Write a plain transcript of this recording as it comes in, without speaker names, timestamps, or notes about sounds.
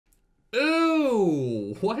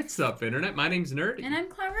What's up, Internet? My name's Nerdy. And I'm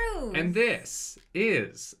Clarus. And this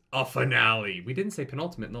is a finale. We didn't say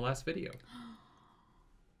penultimate in the last video.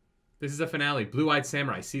 This is a finale. Blue-Eyed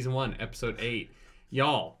Samurai, Season 1, Episode 8.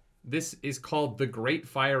 Y'all, this is called The Great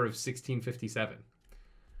Fire of 1657.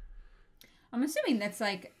 I'm assuming that's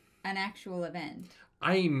like an actual event.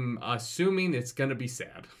 I'm assuming it's gonna be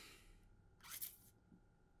sad.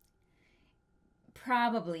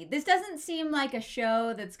 Probably. This doesn't seem like a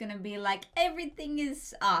show that's gonna be like, everything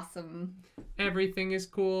is awesome. Everything is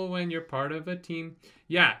cool when you're part of a team.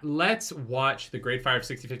 Yeah, let's watch The Great Fire of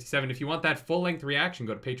 1657. If you want that full-length reaction,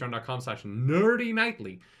 go to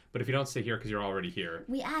patreon.com/nerdynightly. But if you don't stay here because you're already here.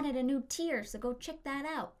 We added a new tier, so go check that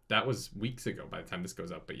out. That was weeks ago by the time this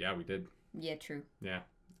goes up. But yeah, we did. Yeah, true. Yeah.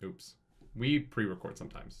 Oops. We pre-record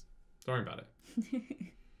sometimes. Don't worry about it.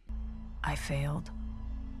 I failed.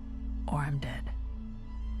 Or I'm dead.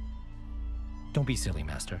 Don't be silly,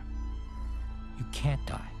 Master. You can't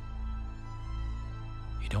die.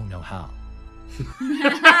 You don't know how.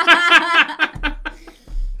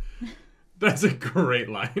 That's a great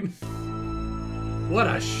line. What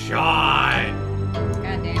a shot!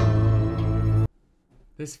 Goddamn.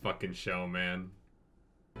 This fucking show, man.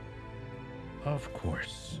 Of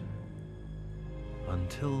course.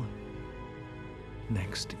 Until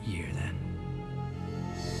next year, then.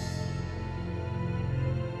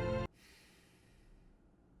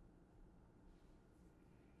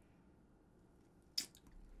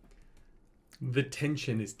 The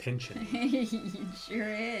tension is tension. It sure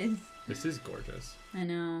is. This is gorgeous. I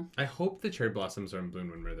know. I hope the cherry blossoms are in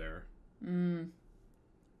bloom when we're there. Mm.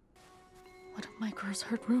 One of my girls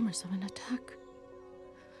heard rumors of an attack.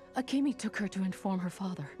 Akemi took her to inform her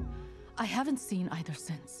father. I haven't seen either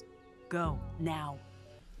since. Go, now.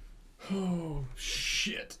 Oh,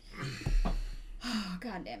 shit. Oh,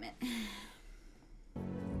 God damn it.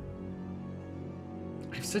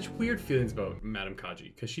 I have such weird feelings about Madame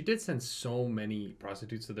Kaji, because she did send so many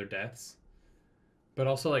prostitutes to their deaths. But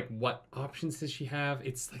also, like, what options does she have?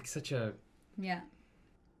 It's, like, such a... Yeah.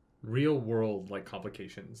 real world, like,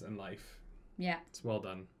 complications in life. Yeah. It's well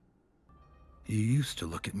done. You used to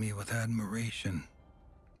look at me with admiration.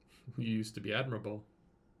 You used to be admirable.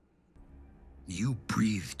 You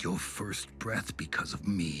breathed your first breath because of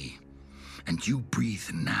me. And you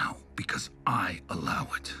breathe now because I allow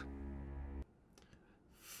it.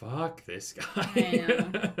 Fuck this guy. I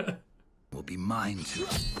know. Will be mine too.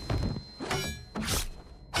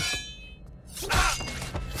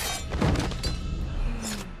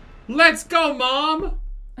 Let's go, Mom!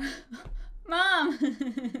 Mom!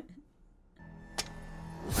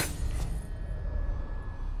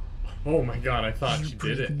 Oh my god, I thought she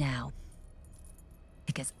did it. Now.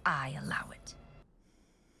 Because I allow it.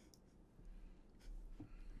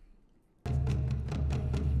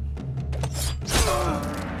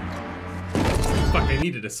 Fuck, I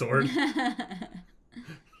needed a sword.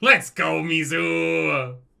 Let's go,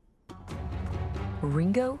 Mizu!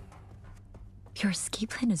 Ringo? Your escape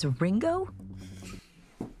plan is Ringo?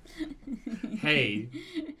 Hey.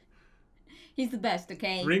 He's the best,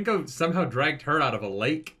 okay? Ringo somehow dragged her out of a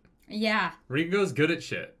lake. Yeah. Ringo's good at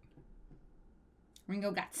shit.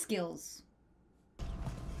 Ringo got skills.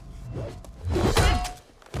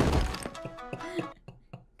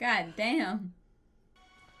 God damn.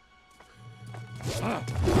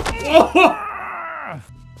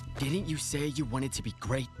 Didn't you say you wanted to be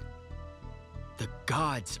great? The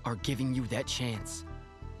gods are giving you that chance.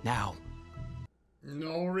 Now.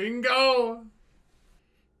 No, Ringo!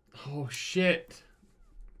 Oh, shit.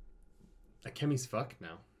 Akemi's fucked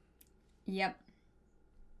now. Yep.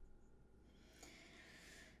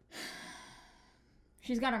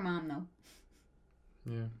 She's got her mom, though.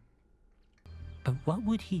 Yeah. But what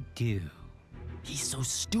would he do? He's so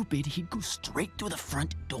stupid, he'd go straight through the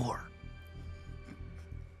front door.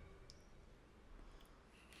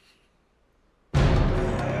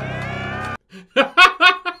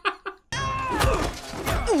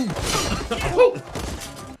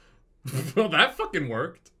 Well, that fucking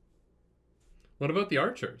worked. What about the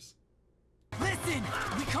archers? Listen!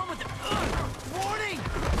 We come with a warning!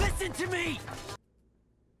 Listen to me!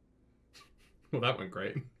 Well, that went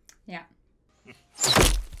great. Yeah.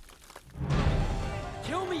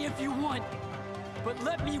 Kill me if you want, but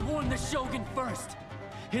let me warn the Shogun first.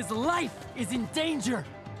 His life is in danger.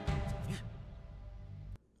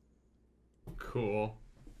 Cool.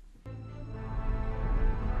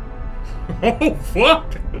 Oh,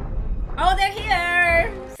 fuck! Oh, they're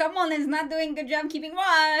here! Someone is not doing a good job keeping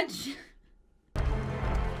watch.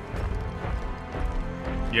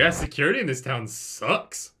 Yeah, security in this town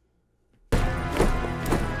sucks. Oh,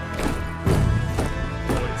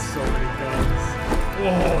 it's so many guns.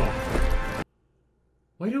 Oh.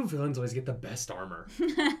 Why do villains always get the best armor?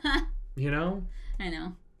 You know? I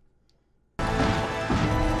know.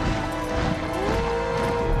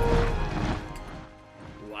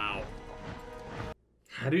 Wow.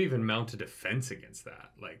 How do you even mount a defense against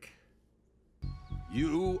that? Like...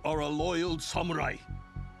 You are a loyal samurai.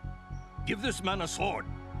 Give this man a sword.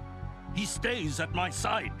 He stays at my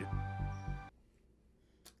side.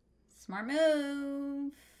 Smart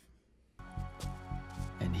move.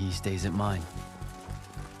 And he stays at mine.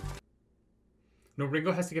 No,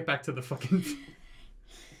 Ringo has to get back to the fucking...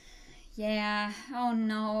 Yeah. Oh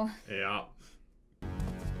no. Yeah.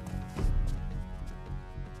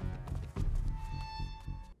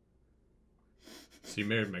 So you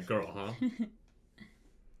married my girl, huh?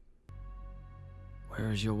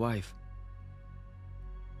 Where is your wife?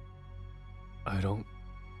 I don't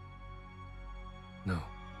know.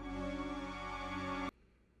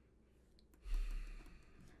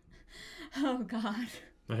 Oh god.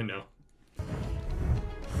 I know.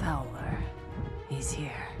 Fowler, he's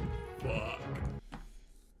here. Fuck.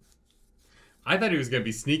 I thought he was gonna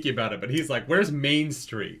be sneaky about it, but he's like, where's Main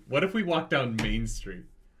Street? What if we walk down Main Street?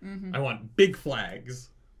 I want big flags.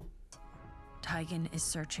 Tigan is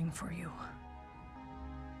searching for you.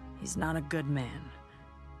 He's not a good man.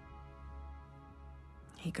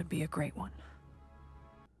 He could be a great one.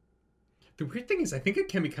 The weird thing is, I think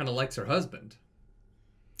Akemi kind of likes her husband.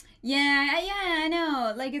 Yeah, I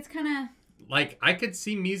know. Like, it's kind of... Like, I could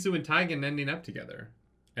see Mizu and Tigan ending up together.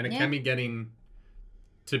 And Akemi getting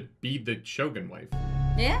to be the Shogun wife.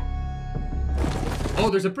 Yeah?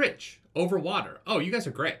 Oh, there's a bridge over water. Oh, you guys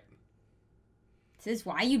are great. This is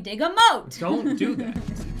why you dig a moat. Don't do that.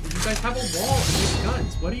 You guys have a wall and you have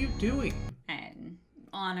guns. What are you doing? And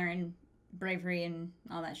honor and bravery and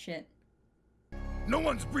all that shit. No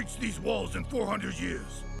one's breached these walls in 400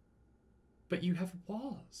 years. But you have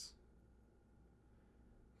walls.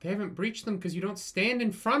 They haven't breached them because you don't stand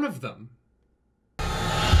in front of them.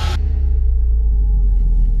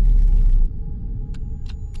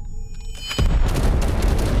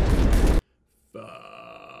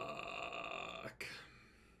 Fuck.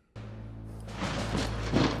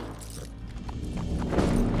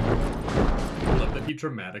 I love that he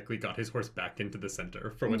dramatically got his horse back into the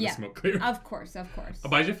center for when the smoke cleared. Of course, of course.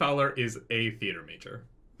 Abijah Fowler is a theater major.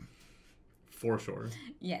 For sure.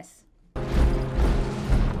 Yes.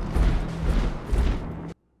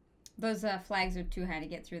 Those flags are too high to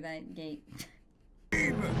get through that gate.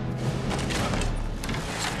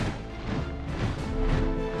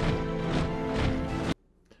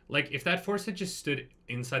 Like, if that force had just stood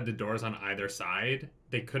inside the doors on either side,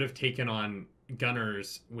 they could have taken on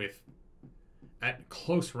gunners at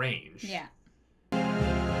close range. Yeah.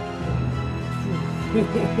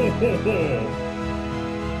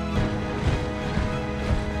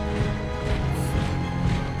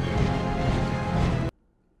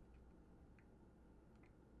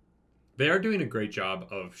 They are doing a great job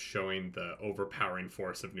of showing the overpowering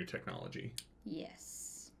force of new technology.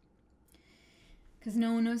 Yes. Because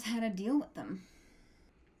no one knows how to deal with them.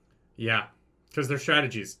 Yeah, because their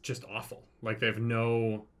strategy is just awful. Like, they have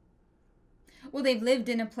no... Well, they've lived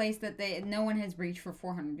in a place that no one has breached for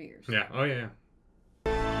 400 years. Yeah, oh yeah.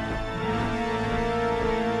 God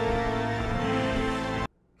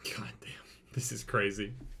damn, this is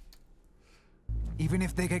crazy. Even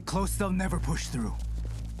if they get close, they'll never push through.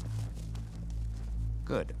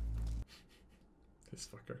 Good. This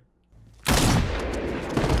fucker.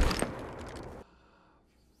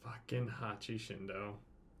 Fucking Hachi Shindo.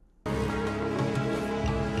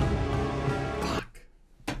 Fuck.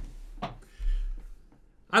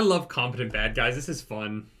 I love competent bad guys. This is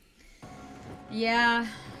fun. Yeah.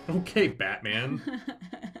 Okay, Batman.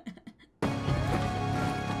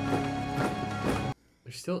 They're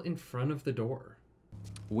still in front of the door.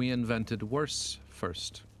 We invented worse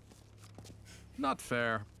first. Not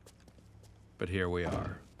fair, but here we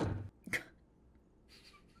are.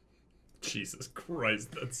 Jesus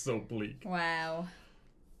Christ, that's so bleak. Wow.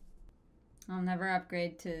 I'll never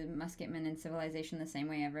upgrade to musketman in Civilization the same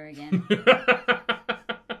way ever again.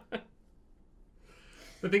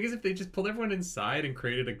 The thing is, if they just pulled everyone inside and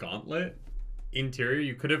created a gauntlet interior,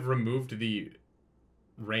 you could have removed the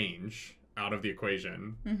range out of the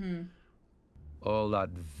equation. Mm-hmm. All that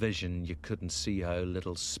vision, you couldn't see how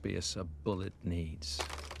little space a bullet needs.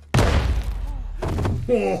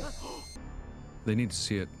 Oh. They need to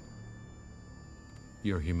see it.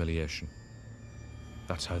 Your humiliation.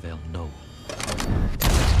 That's how they'll know.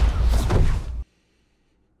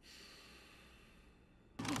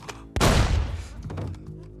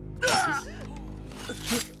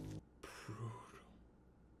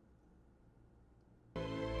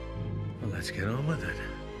 Let's get on with it.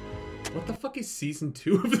 What the fuck is season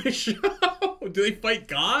 2 of the show? Do they fight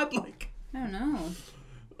God? Like, I don't know.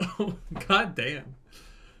 oh, god damn.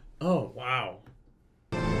 Oh, wow.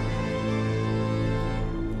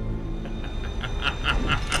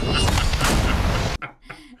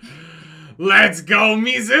 Let's go,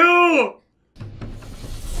 Mizu!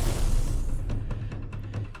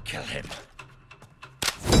 Kill him.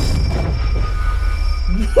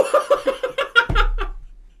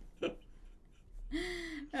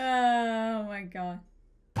 Oh my god.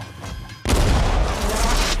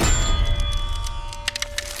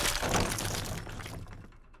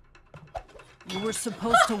 You were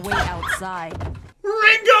supposed to wait outside.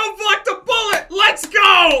 Ringo blocked a bullet! Let's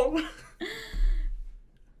go!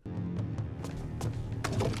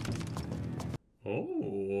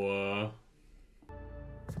 Oh.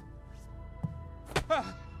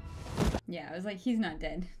 Yeah, I was like, he's not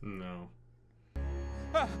dead. No.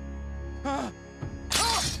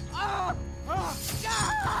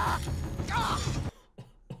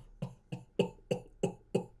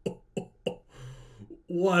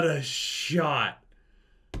 What a shot.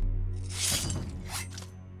 The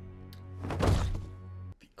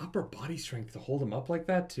upper body strength to hold him up like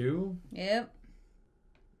that too? Yep.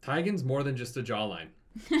 Taigen's more than just a jawline.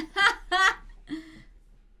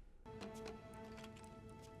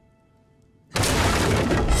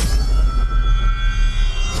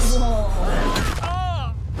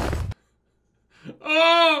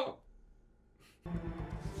 Oh!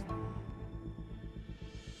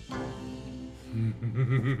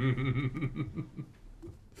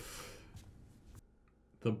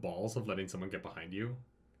 The balls of letting someone get behind you?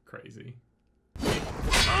 Crazy.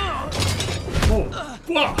 Oh,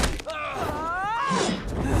 fuck! Oh!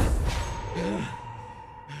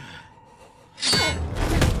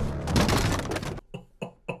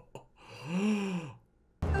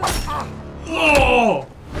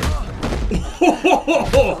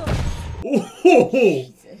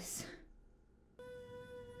 Jesus.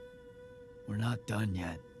 We're not done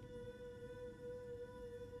yet.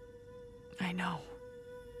 I know.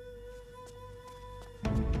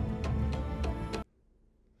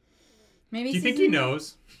 Maybe Do you think he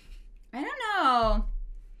knows? I don't know.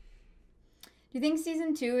 Do you think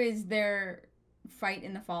season 2 is their fight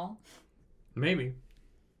in the fall? Maybe.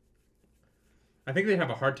 I think they'd have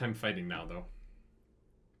a hard time fighting now, though.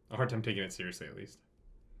 A hard time taking it seriously, at least.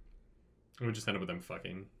 It would just end up with them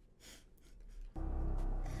fucking.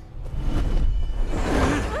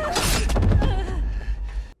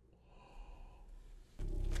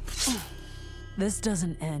 This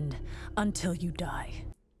doesn't end until you die.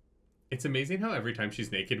 It's amazing how every time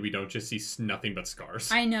she's naked, we don't just see nothing but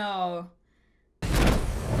scars. I know.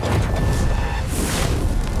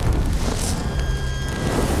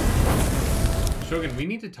 Shogun, we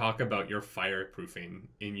need to talk about your fireproofing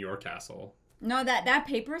in your castle. No, that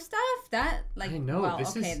paper stuff, that, like, I know, well,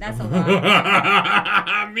 this okay, is... that's a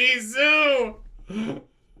lot. Mizu!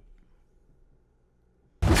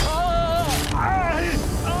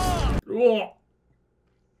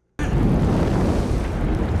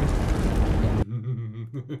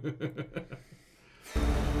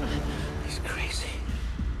 He's crazy.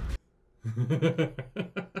 A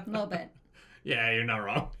little bit. Yeah, you're not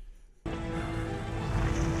wrong.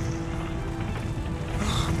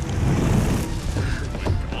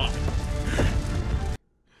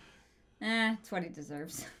 It's what he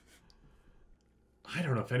deserves. I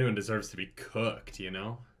don't know if anyone deserves to be cooked, you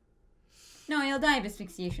know? No, he'll die of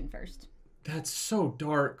asphyxiation first. That's so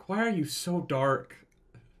dark. Why are you so dark?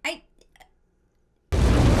 I'm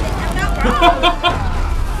not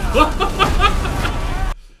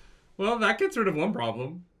wrong! Well, that gets rid of one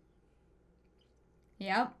problem.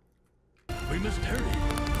 Yep. We must hurry.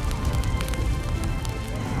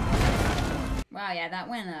 Wow, yeah, that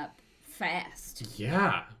went up fast.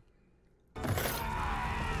 Yeah.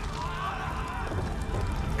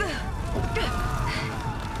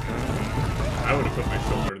 I would have put my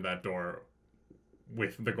shoulder in that door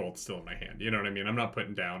with the gold still in my hand. You know what I mean? I'm not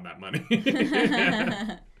putting down that money.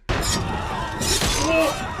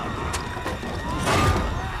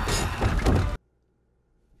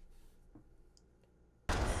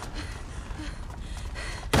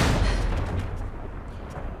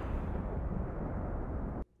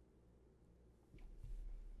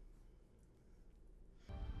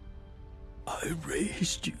 I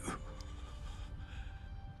raised you.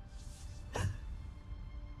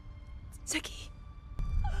 Seki.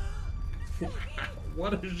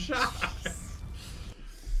 What a shot.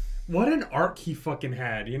 What an arc he fucking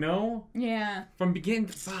had, you know? Yeah. From beginning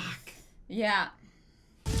to fuck. Yeah.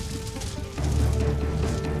 Oh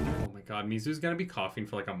my God, Mizu's gonna be coughing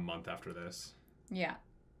for like a month after this. Yeah.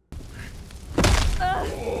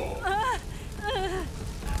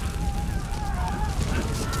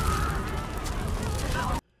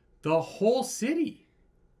 The whole city.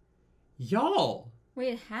 Y'all.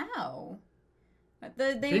 Wait, how?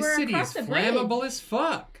 They This were city across is the bridge. flammable as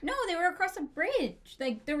fuck. No, they were across a bridge.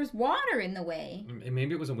 Like, there was water in the way.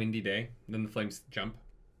 Maybe it was a windy day. Then the flames jump.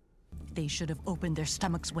 They should have opened their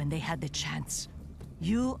stomachs when they had the chance.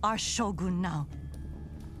 You are Shogun now.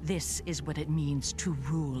 This is what it means to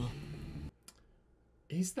rule.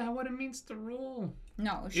 Is that what it means to rule?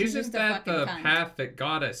 No, she's Isn't just a that fucking the cunt. path that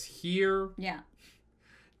got us here? Yeah.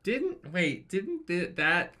 Didn't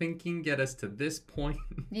that thinking get us to this point?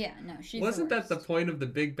 Yeah, no, she's Wasn't the that the point of the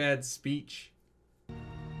big bad speech?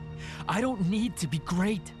 I don't need to be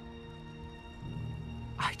great.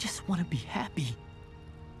 I just want to be happy.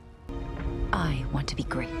 I want to be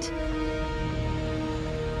great.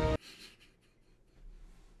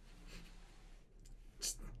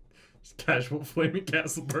 Just casual flaming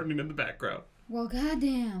castle burning in the background. Well,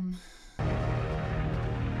 goddamn.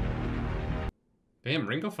 Damn,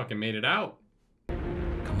 Ringo fucking made it out.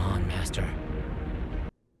 Come on, Master.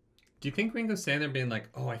 Do you think Ringo's standing there being like,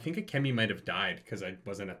 oh, I think Akemi might have died because I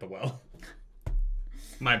wasn't at the well?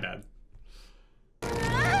 My bad.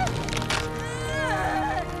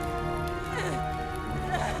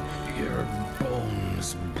 Your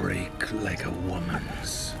bones break like a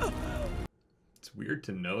woman's. It's weird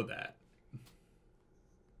to know that.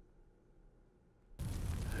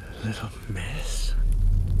 Little miss.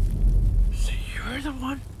 So you're the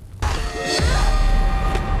one?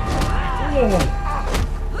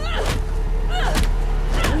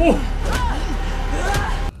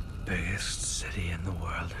 Biggest city in the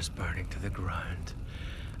world is burning to the ground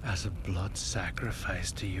as a blood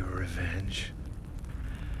sacrifice to your revenge.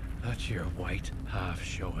 That's your white half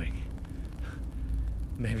showing.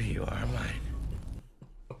 Maybe you are mine.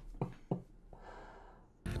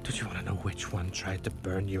 Don't you want to know which one tried to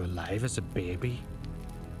burn you alive as a baby?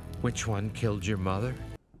 Which one killed your mother?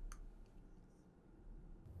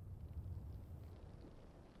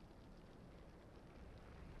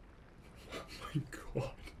 Oh my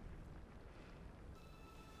god.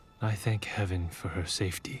 I thank heaven for her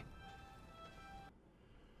safety.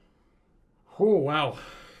 Oh, wow.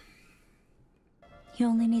 He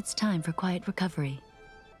only needs time for quiet recovery.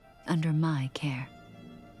 Under my care.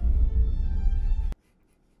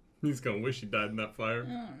 He's gonna wish he died in that fire.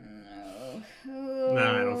 Oh, no. Oh,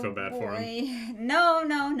 Nah, I don't feel bad for him. No,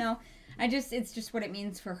 no, no. It's just what it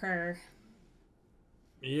means for her.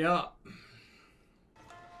 Yeah.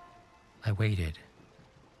 I waited.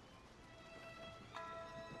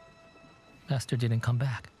 Master didn't come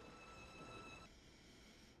back.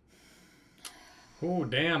 Oh,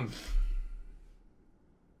 damn.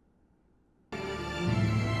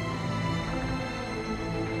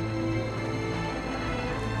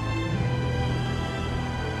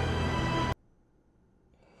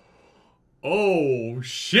 Oh,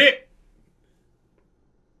 shit!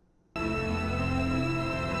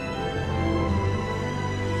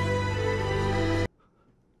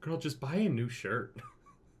 Girl, just buy a new shirt.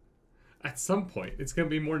 At some point, it's gonna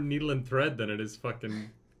be more needle and thread than it is fucking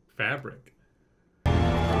fabric.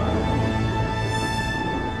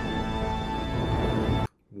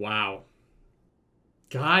 Wow.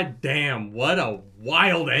 God damn, what a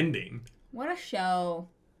wild ending. What a show.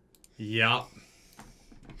 Yup.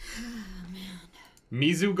 Oh, man.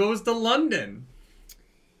 Mizu goes to London.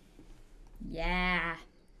 Yeah.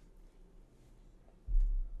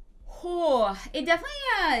 Oh, it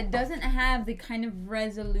definitely doesn't have the kind of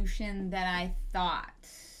resolution that I thought.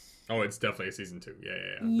 Oh, it's definitely a season 2. Yeah.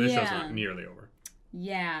 This show's not nearly over.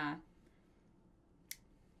 Yeah.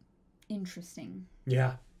 Interesting.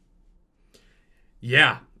 Yeah.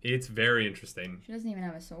 Yeah, it's very interesting. She doesn't even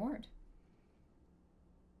have a sword.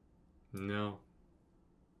 No.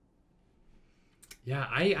 Yeah,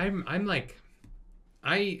 I'm like,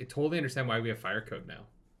 I totally understand why we have fire code now.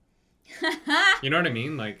 You know what I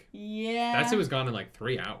mean? Like, yeah. that shit was gone in like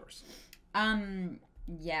 3 hours.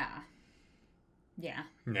 Yeah. Yeah.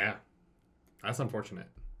 Yeah. That's unfortunate.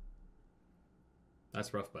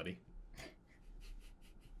 That's rough, buddy.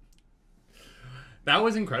 That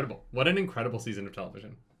was incredible. What an incredible season of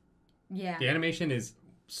television. Yeah. The animation is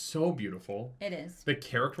so beautiful. It is. The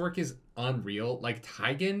character work is unreal. Like,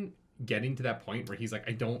 Taigen getting to that point where he's like,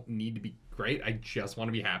 I don't need to be great. I just want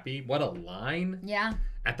to be happy. What a line. Yeah.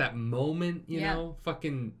 At that moment, you know,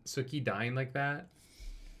 fucking Suki dying like that.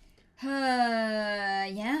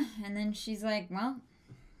 Yeah. And then she's like, well,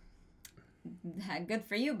 good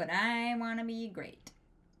for you, but I want to be great.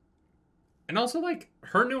 And also, like,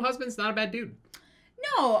 her new husband's not a bad dude.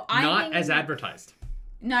 No, Not as advertised.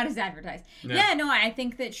 Not as advertised. Yeah. Yeah, no, I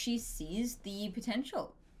think that she sees the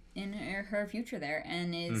potential in her future there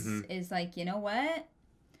and is like, you know what?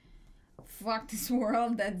 Fuck this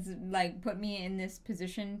world that's like put me in this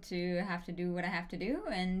position to have to do what I have to do,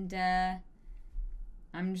 and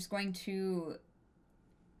I'm just going to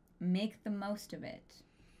make the most of it.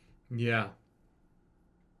 Yeah.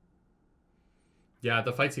 Yeah,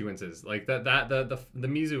 the fight sequences, like the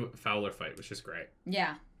Mizu Fowler fight was just great.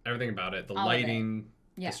 Yeah. Everything about it, the All lighting,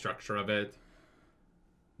 Yeah. the structure of it,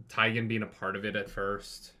 Taigen being a part of it at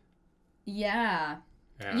first. Yeah.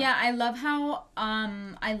 Yeah, I love how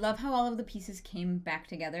all of the pieces came back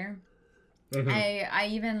together. Mm-hmm. I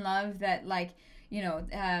even love that, like, you know,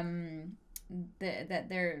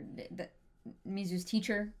 that Mizu's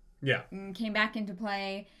teacher came back into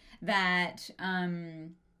play, that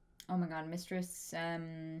oh my god, Mistress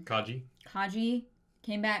Kaji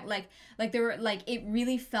came back, like there were, like, it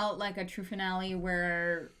really felt like a true finale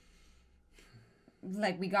where,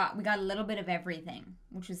 like, we got a little bit of everything,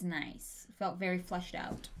 which was nice. Felt very fleshed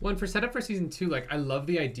out. Well, and for setup for season 2, like, I love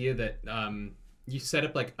the idea that you set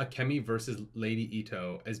up, like, Akemi versus Lady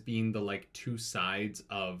Ito as being the, like, two sides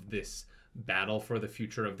of this battle for the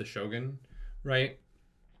future of the Shogun, right?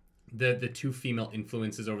 The two female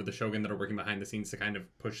influences over the Shogun that are working behind the scenes to kind of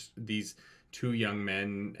push these two young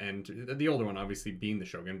men, and the older one obviously being the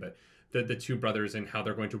Shogun, but the two brothers and how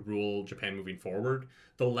they're going to rule Japan moving forward.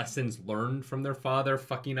 The lessons learned from their father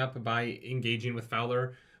fucking up by engaging with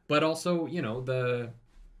Fowler, but also, you know, the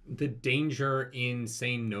danger in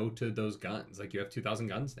saying no to those guns. Like, you have 2,000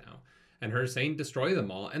 guns now, and her saying destroy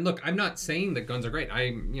them all. And look, I'm not saying that guns are great.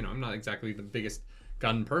 I'm not exactly the biggest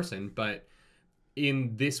gun person, but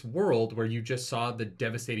in this world where you just saw the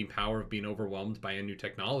devastating power of being overwhelmed by a new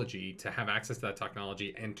technology, to have access to that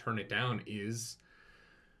technology and turn it down is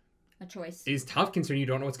a choice. Is tough, considering you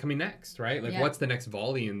don't know what's coming next, right? Like, Yeah. what's the next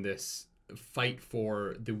volley in this fight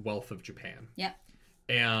for the wealth of Japan? Yep.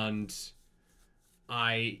 And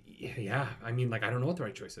I mean, like, I don't know what the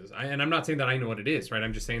right choice is. And I'm not saying that I know what it is, right?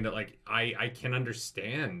 I'm just saying that, like, I can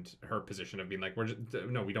understand her position of being like,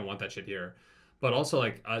 no, we don't want that shit here. But also,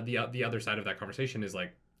 like, the other side of that conversation is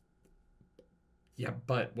like, yeah,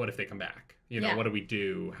 but what if they come back? You know, what do we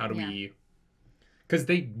do? How do we... Because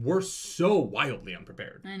they were so wildly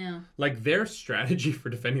unprepared. I know. Like, their strategy for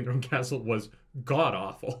defending their own castle was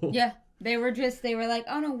god-awful. Yeah. They were like,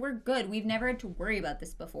 oh no, we're good. We've never had to worry about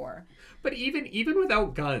this before. But even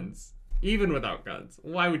without guns,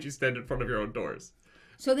 why would you stand in front of your own doors?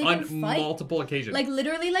 So they can on fight. Multiple occasions. Like,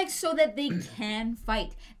 literally, like, so that they can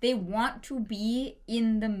fight. They want to be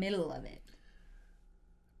in the middle of it.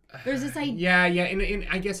 There's this idea. Yeah. In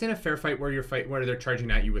I guess in a fair fight where they're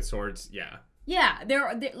charging at you with swords, yeah. Yeah,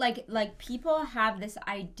 they're like people have this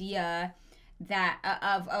idea that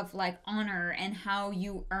of like honor and how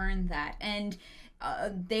you earn that, and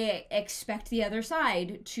they expect the other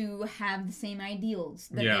side to have the same ideals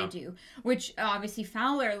that they do, which obviously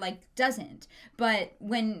Fowler, like, doesn't. But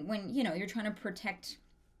when you know, you're trying to protect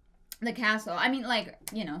the castle, I mean, like,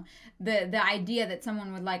 you know, the idea that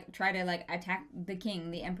someone would, like, try to, like, attack the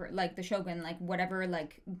king, the emperor, like, the shogun, like, whatever,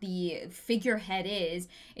 like, the figurehead is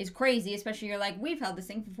crazy. Especially, you're like, we've held this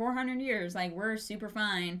thing for 400 years, like, we're super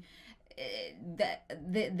fine.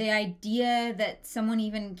 The idea that someone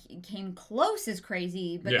even came close is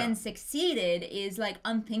crazy, but then succeeded is, like,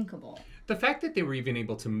 unthinkable. The fact that they were even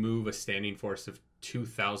able to move a standing force of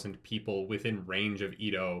 2,000 people within range of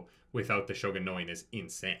Ito without the Shogun knowing is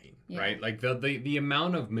insane, right? Like, the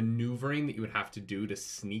amount of maneuvering that you would have to do to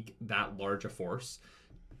sneak that large a force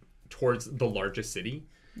towards the largest city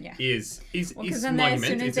is monumental. As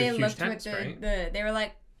soon as they looked task, with right? they were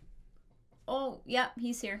like, oh, yeah,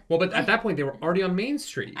 he's here. Well, but at that point, they were already on Main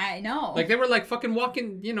Street. I know. Like, they were, like, fucking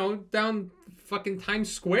walking, you know, down fucking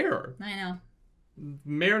Times Square. I know.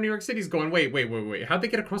 Mayor of New York City's going, wait. How'd they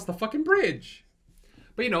get across the fucking bridge?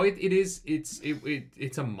 But, you know,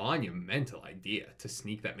 it's a monumental idea to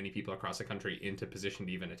sneak that many people across the country into position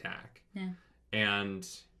to even attack. Yeah. And,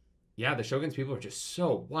 yeah, the Shogun's people were just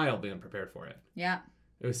so wildly unprepared for it. Yeah.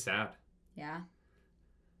 It was sad. Yeah.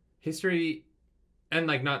 History... And,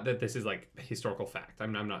 like, not that this is, like, historical fact.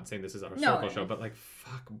 I'm not saying this is a historical show, but, like,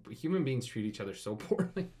 fuck, human beings treat each other so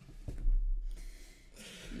poorly.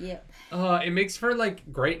 Yep. It makes for, like,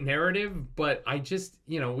 great narrative, but I just,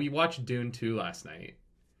 you know, we watched Dune 2 last night,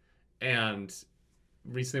 and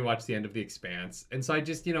recently watched the end of The Expanse, and so I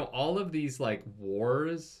just, you know, all of these, like,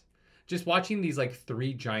 wars, just watching these, like,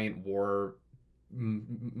 3 giant war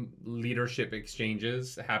leadership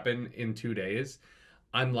exchanges happen in 2 days,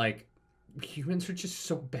 I'm like, humans are just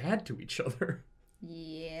so bad to each other.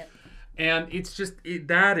 Yep. And it's just,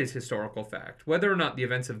 that is historical fact. Whether or not the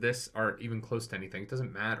events of this are even close to anything, it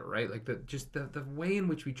doesn't matter, right? Like, the way in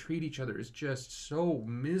which we treat each other is just so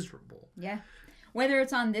miserable. Yeah. Whether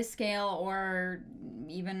it's on this scale or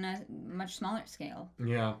even a much smaller scale.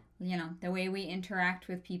 Yeah. You know, the way we interact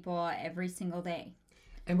with people every single day.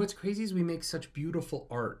 And what's crazy is we make such beautiful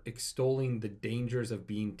art extolling the dangers of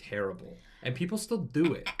being terrible. And people still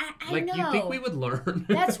do it. I know. You think we would learn?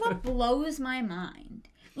 That's what blows my mind.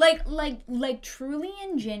 Like truly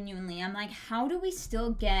and genuinely, I'm like, how do we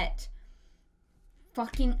still get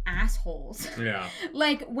fucking assholes? Yeah.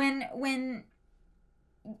 Like, when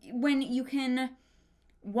you can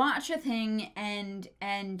watch a thing and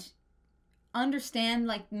understand,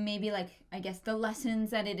 like, maybe, like, I guess the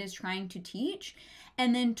lessons that it is trying to teach,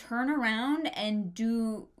 and then turn around and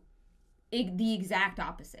do the exact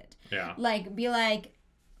opposite. Yeah. Like, be like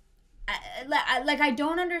I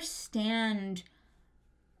don't understand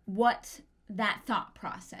what that thought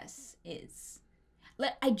process is.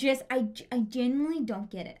 Like, I genuinely don't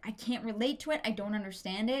get it. I can't relate to it. I don't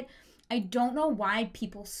understand it. I don't know why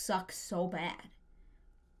people suck so bad.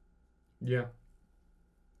 Yeah.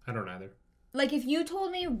 I don't either. Like, if you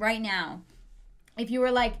told me right now, if you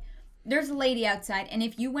were like, there's a lady outside, and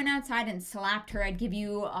if you went outside and slapped her, I'd give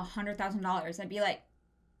you $100,000. I'd be like,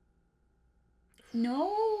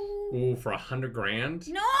 no. Ooh, for $100,000?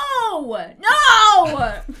 No!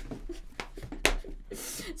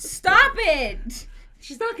 Stop it!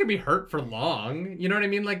 She's not gonna be hurt for long. You know what I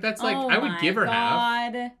mean? Like, that's like, Oh I would give her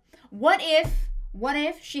half. What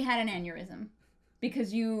if she had an aneurysm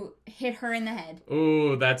because you hit her in the head?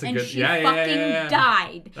 Ooh, that's a and good. She yeah, fucking yeah.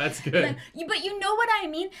 died. That's good. But you know what I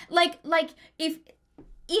mean? Like if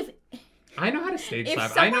I know how to stage if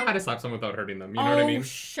slap. someone- I know how to slap someone without hurting them. You know what I mean?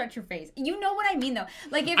 Shut your face. You know what I mean, though.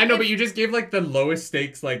 Like, if I know, if, but you just gave like the lowest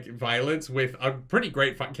stakes like violence with a pretty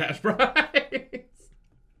great cash prize.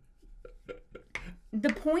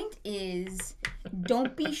 The point is,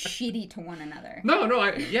 don't be shitty to one another. No,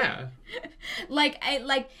 yeah.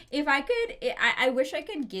 If I could, I wish I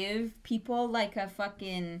could give people like a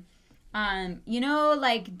fucking,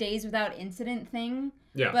 like days without incident thing.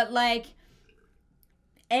 Yeah. But like,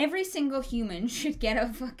 every single human should get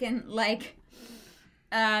a fucking like,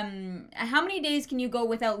 how many days can you go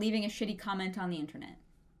without leaving a shitty comment on the internet?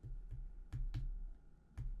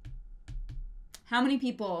 How many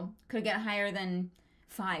people could get higher than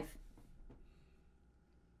 5?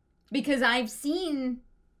 Because I've seen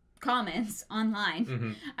comments online.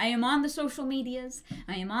 Mm-hmm. I am on the social medias.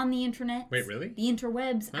 I am on the internet. Wait, really? The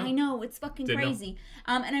interwebs. Oh. I know, it's fucking Didn't know. crazy.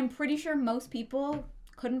 And I'm pretty sure most people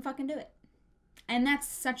couldn't fucking do it. And that's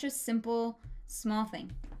such a simple, small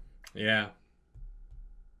thing. Yeah.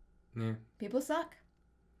 Yeah. People suck.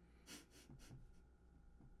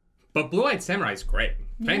 But Blue Eyed Samurai is great.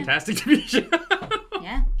 Yeah. Fantastic TV show.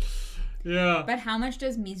 Yeah. Yeah. But how much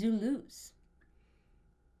does Mizu lose?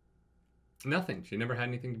 Nothing. She never had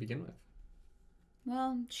anything to begin with.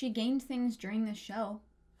 Well, she gained things during the show.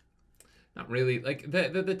 Not really. Like,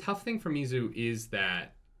 the tough thing for Mizu is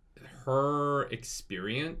that her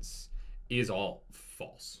experience is all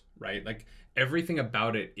false, right? Like, everything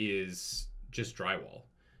about it is just drywall.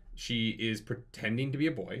 She is pretending to be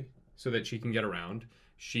a boy so that she can get around.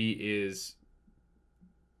 She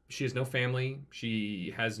has no family.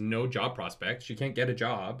 She has no job prospects. She can't get a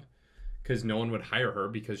job because no one would hire her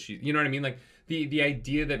because she, you know what I mean? Like, the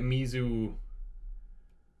idea that Mizu,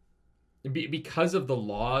 because of the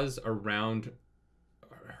laws around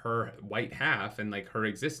her white half and like her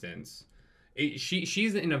existence,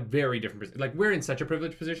 she's in a very different position. Like, we're in such a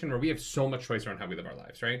privileged position where we have so much choice around how we live our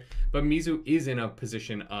lives, right? But Mizu is in a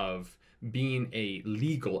position of being a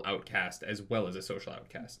legal outcast as well as a social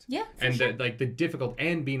outcast. Yeah, and sure. the difficult,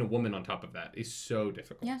 and being a woman on top of that is so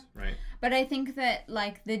difficult. Yeah. Right. But I think that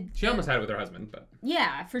like She almost had it with her husband, but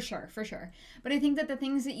yeah, for sure. But I think that the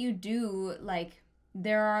things that you do, like,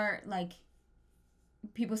 there are like,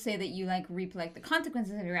 people say that you like reap like the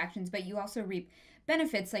consequences of your actions, but you also reap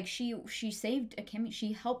benefits. Like, she saved Akemi.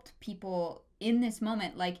 She helped people in this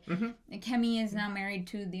moment. Like, Akemi is now married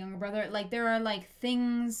to the younger brother. Like, there are like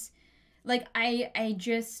things. Like, I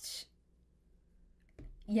just,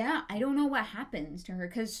 yeah, I don't know what happens to her.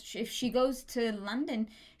 Because if she goes to London,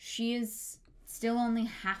 she is still only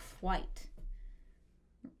half white.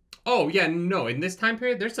 oh yeah, no, in this time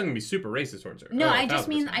period, there's something to be super racist towards her. No, Oh, I just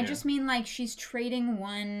 1000%, mean like she's trading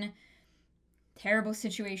one terrible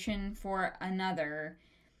situation for another.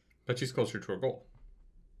 But she's closer to her goal.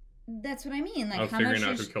 That's what I mean. Like, Of figuring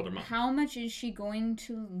out who killed her mom. How much is she going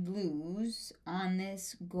to lose on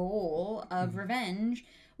this goal of revenge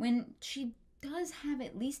when she does have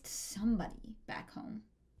at least somebody back home.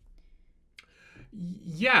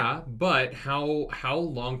 Yeah, but how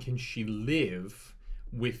long can she live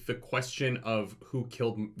with the question of who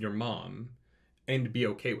killed your mom and be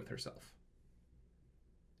okay with herself?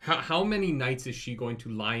 How many nights is she going to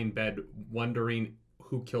lie in bed wondering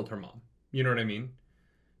who killed her mom? You know what I mean?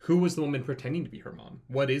 Who was the woman pretending to be her mom?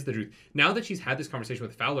 What is the truth? Now that she's had this conversation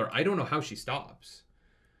with Fowler, I don't know how she stops.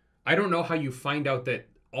 I don't know how you find out that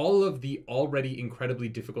all of the already incredibly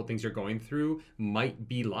difficult things you're going through might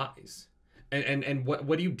be lies. And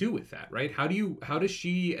what do you do with that, right? How does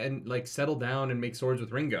she and like settle down and make swords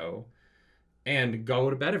with Ringo and go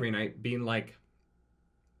to bed every night being like,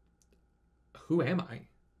 who am I?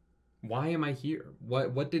 Why am I here?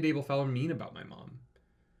 What did Abel Fowler mean about my mom?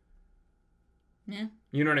 Yeah.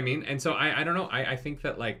 You know what I mean? And so I don't know. I think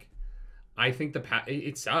that like, I think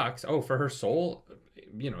it sucks. Oh, for her soul,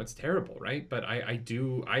 you know, it's terrible, right? But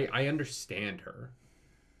I understand her.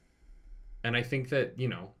 And I think that, you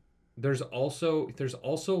know, there's also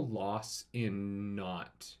loss in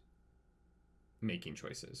not making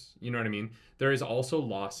choices. You know what I mean? There is also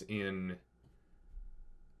loss in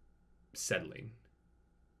settling.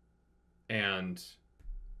 And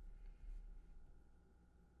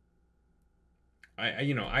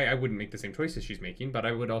I wouldn't make the same choices she's making, but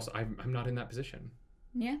I would also, I'm not in that position.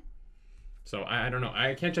 Yeah. So I don't know.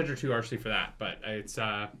 I can't judge her too harshly for that, but it's,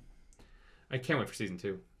 I can't wait for season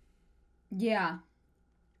 2. Yeah.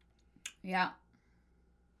 Yeah.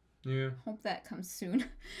 Yeah. Hope that comes soon.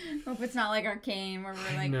 Hope it's not like Arcane where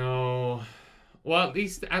we're like... No. Well, at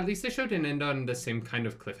least the show didn't end on the same kind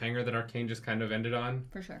of cliffhanger that Arcane just kind of ended on.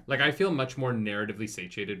 For sure. Like, I feel much more narratively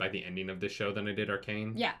satiated by the ending of this show than I did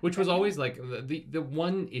Arcane. Yeah. Which was always, like, the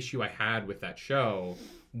one issue I had with that show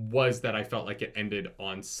was that I felt like it ended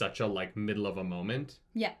on such a, like, middle of a moment.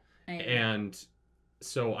 Yeah. And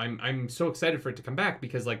so I'm so excited for it to come back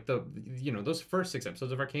because, like, those first 6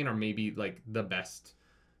 episodes of Arcane are maybe, like, the best.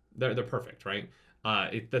 They're perfect, right?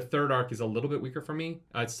 The third arc is a little bit weaker for me.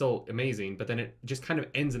 It's still amazing, but then it just kind of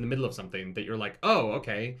ends in the middle of something that you're like, oh,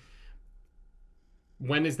 okay.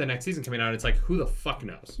 When is the next season coming out? It's like, who the fuck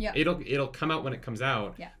knows? Yeah. It'll come out when it comes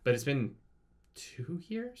out. Yeah. But it's been 2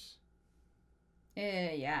 years?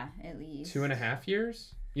 Yeah, at least 2.5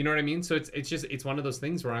 years? You know what I mean? So it's one of those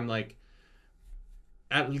things where I'm like,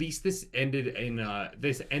 at least this ended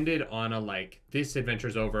on a like, this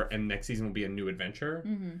adventure's over and next season will be a new adventure.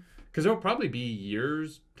 Mm-hmm. Because there'll probably be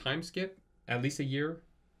years time skip, at least a year.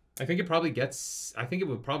 I think it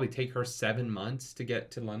would probably take her 7 months to get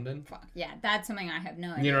to London. Fuck, yeah, that's something I have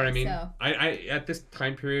no idea. You know what I mean? So. I at this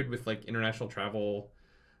time period with like international travel,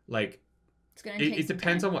 like it's gonna take it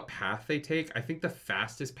depends on what path they take. I think the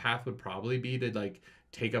fastest path would probably be to like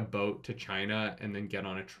take a boat to China and then get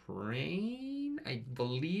on a train. I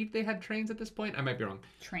believe they had trains at this point. I might be wrong.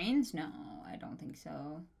 Trains? No, I don't think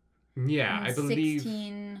so. Yeah, I believe.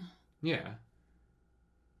 16... Yeah.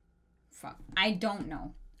 Fuck. I don't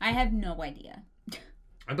know. I have no idea.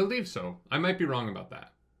 I believe so. I might be wrong about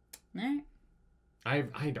that. Alright.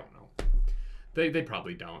 I don't know. They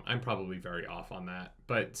probably don't. I'm probably very off on that.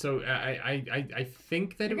 But so I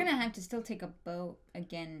think that you're gonna have to still take a boat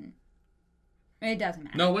again. It doesn't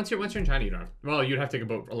matter. No, once you're in China, you don't have. Well, you'd have to take a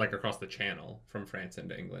boat like across the channel from France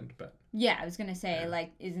into England, but. Yeah, I was gonna say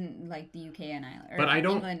like isn't like the UK an island or but I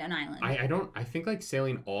don't, England an island? I don't. I think like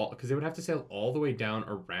sailing because they would have to sail all the way down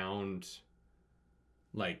around,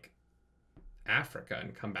 like, Africa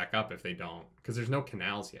and come back up if they don't, because there's no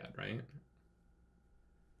canals yet, right?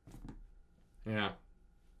 Yeah.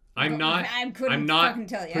 I'm not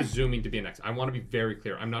presuming to be an expert. I want to be very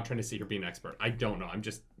clear. I'm not trying to sit here being an expert. I don't know. I'm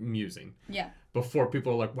just musing. Yeah. Before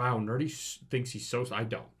people are like, wow, Nerdy thinks he's so... I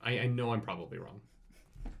don't. I know I'm probably wrong.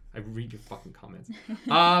 I read your fucking comments.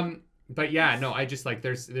 But yeah, no, I just like,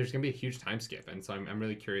 there's going to be a huge time skip. And so I'm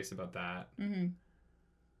really curious about that. Mm-hmm.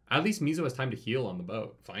 At least Mizo has time to heal on the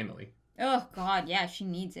boat, finally. Oh, God, yeah, she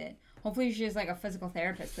needs it. Hopefully she has like a physical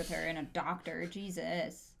therapist with her and a doctor.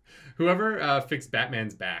 Jesus. Whoever fixed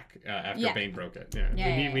Batman's back after Bane broke it.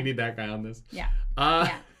 Yeah. We need that guy on this. Yeah.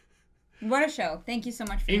 Yeah. What a show. Thank you so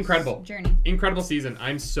much for this journey. Incredible season.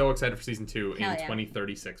 I'm so excited for season 2 in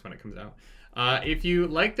 2036 when it comes out. If you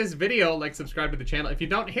like this video, like, subscribe to the channel. If you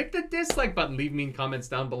don't, hit the dislike button. Leave mean comments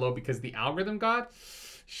down below because the algorithm god,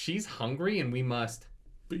 she's hungry and we must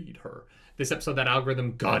feed her. This episode, that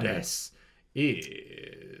algorithm goddess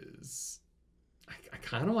is... I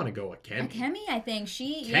kind of want to go with Kemi. Kemi, I think.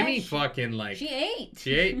 Kemi fucking, like... She ate.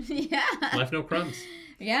 She ate. Yeah. Left no crumbs.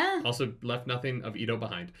 Yeah. Also left nothing of Ito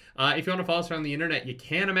behind. If you want to follow us around the internet, you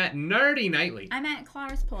can. I'm at Nerdy Nightly. I'm at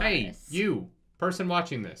Claris Polaris. Hey, you, person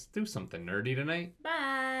watching this, do something nerdy tonight.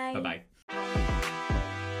 Bye. Bye. Bye-bye.